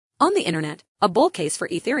On the Internet, a bull case for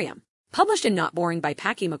Ethereum, published in Not Boring by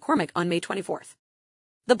Packy McCormick on May 24th.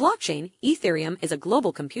 The blockchain, Ethereum, is a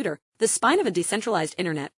global computer, the spine of a decentralized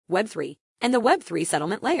Internet, Web3, and the Web3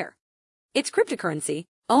 settlement layer. Its cryptocurrency,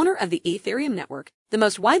 owner of the Ethereum network, the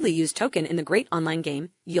most widely used token in the great online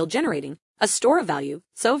game, yield generating, a store of value,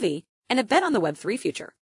 SOV, and a bet on the Web3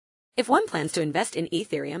 future. If one plans to invest in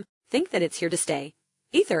Ethereum, think that it's here to stay.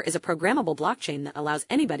 Ether is a programmable blockchain that allows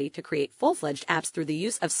anybody to create full-fledged apps through the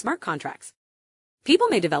use of smart contracts. People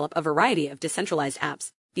may develop a variety of decentralized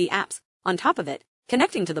apps, apps, on top of it,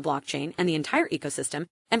 connecting to the blockchain and the entire ecosystem,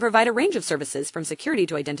 and provide a range of services from security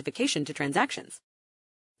to identification to transactions.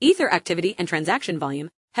 Ether activity and transaction volume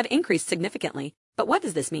have increased significantly, but what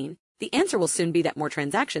does this mean? The answer will soon be that more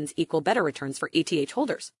transactions equal better returns for ETH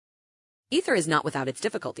holders. Ether is not without its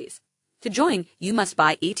difficulties. To join, you must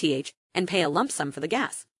buy ETH and pay a lump sum for the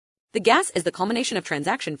gas. The gas is the culmination of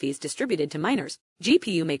transaction fees distributed to miners,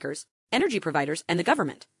 GPU makers, energy providers, and the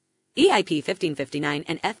government. EIP 1559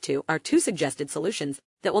 and ETH2 are two suggested solutions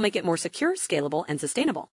that will make it more secure, scalable, and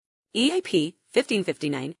sustainable. EIP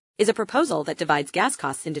 1559 is a proposal that divides gas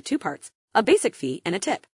costs into two parts, a basic fee and a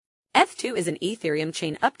tip. ETH2 is an Ethereum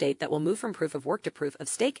chain update that will move from proof of work to proof of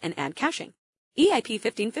stake and add caching. EIP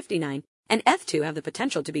 1559 and ETH2 have the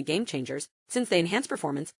potential to be game changers since they enhance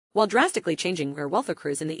performance while drastically changing where wealth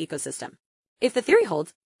accrues in the ecosystem. If the theory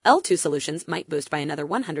holds, L2 solutions might boost by another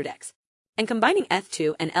 100x. And combining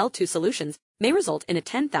ETH2 and L2 solutions may result in a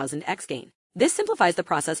 10,000x gain. This simplifies the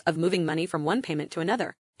process of moving money from one payment to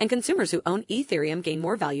another, and consumers who own Ethereum gain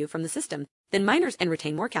more value from the system than miners and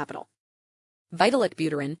retain more capital. Vitalik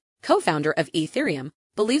Buterin, co-founder of Ethereum,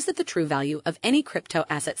 believes that the true value of any crypto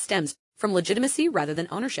asset stems from legitimacy rather than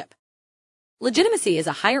ownership. Legitimacy is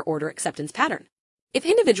a higher-order acceptance pattern. If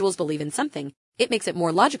individuals believe in something, it makes it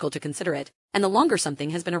more logical to consider it, and the longer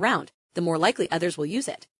something has been around, the more likely others will use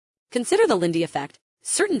it. Consider the Lindy effect.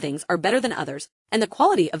 Certain things are better than others, and the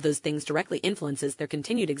quality of those things directly influences their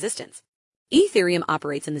continued existence. Ethereum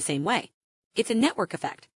operates in the same way. It's a network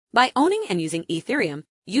effect. By owning and using Ethereum,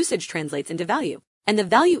 usage translates into value, and the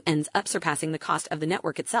value ends up surpassing the cost of the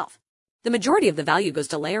network itself. The majority of the value goes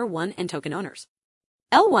to Layer 1 and token owners.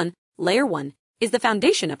 L1, Layer 1, is the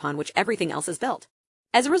foundation upon which everything else is built.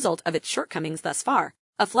 As a result of its shortcomings thus far,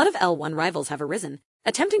 a flood of L1 rivals have arisen,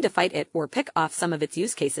 attempting to fight it or pick off some of its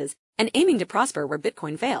use cases and aiming to prosper where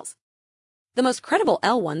Bitcoin fails. The most credible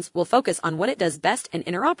L1s will focus on what it does best and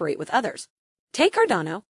interoperate with others. Take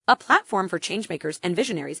Cardano, a platform for changemakers and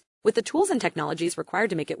visionaries with the tools and technologies required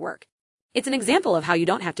to make it work. It's an example of how you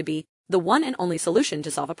don't have to be the one and only solution to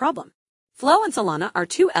solve a problem. Flow and Solana are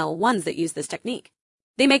two L1s that use this technique.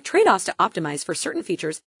 They make trade-offs to optimize for certain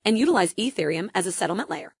features and utilize Ethereum as a settlement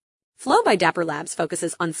layer. Flow by Dapper Labs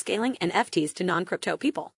focuses on scaling NFTs to non-crypto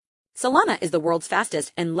people. Solana is the world's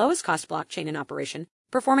fastest and lowest-cost blockchain in operation,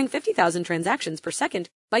 performing 50,000 transactions per second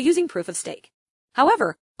by using proof of stake.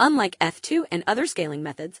 However, unlike ETH2 and other scaling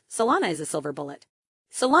methods, Solana is a silver bullet.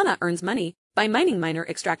 Solana earns money by mining miner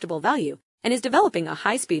extractable value and is developing a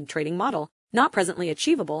high-speed trading model not presently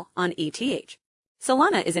achievable on ETH.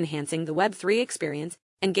 Solana is enhancing the Web3 experience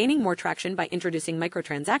and gaining more traction by introducing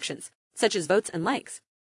microtransactions, such as votes and likes.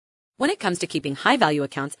 When it comes to keeping high-value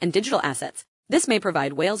accounts and digital assets, this may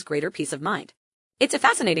provide whales greater peace of mind. It's a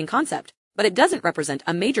fascinating concept, but it doesn't represent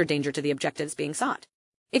a major danger to the objectives being sought.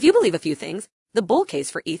 If you believe a few things, the bull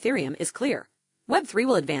case for Ethereum is clear. Web3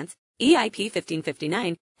 will advance, EIP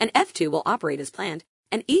 1559 and ETH2 will operate as planned,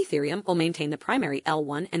 and Ethereum will maintain the primary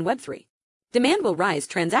L1 and Web3. Demand will rise,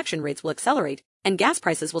 transaction rates will accelerate, and gas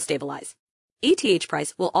prices will stabilize. ETH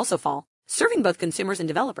price will also fall, serving both consumers and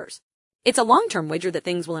developers. It's a long-term wager that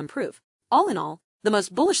things will improve. All in all, the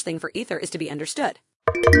most bullish thing for Ether is to be understood.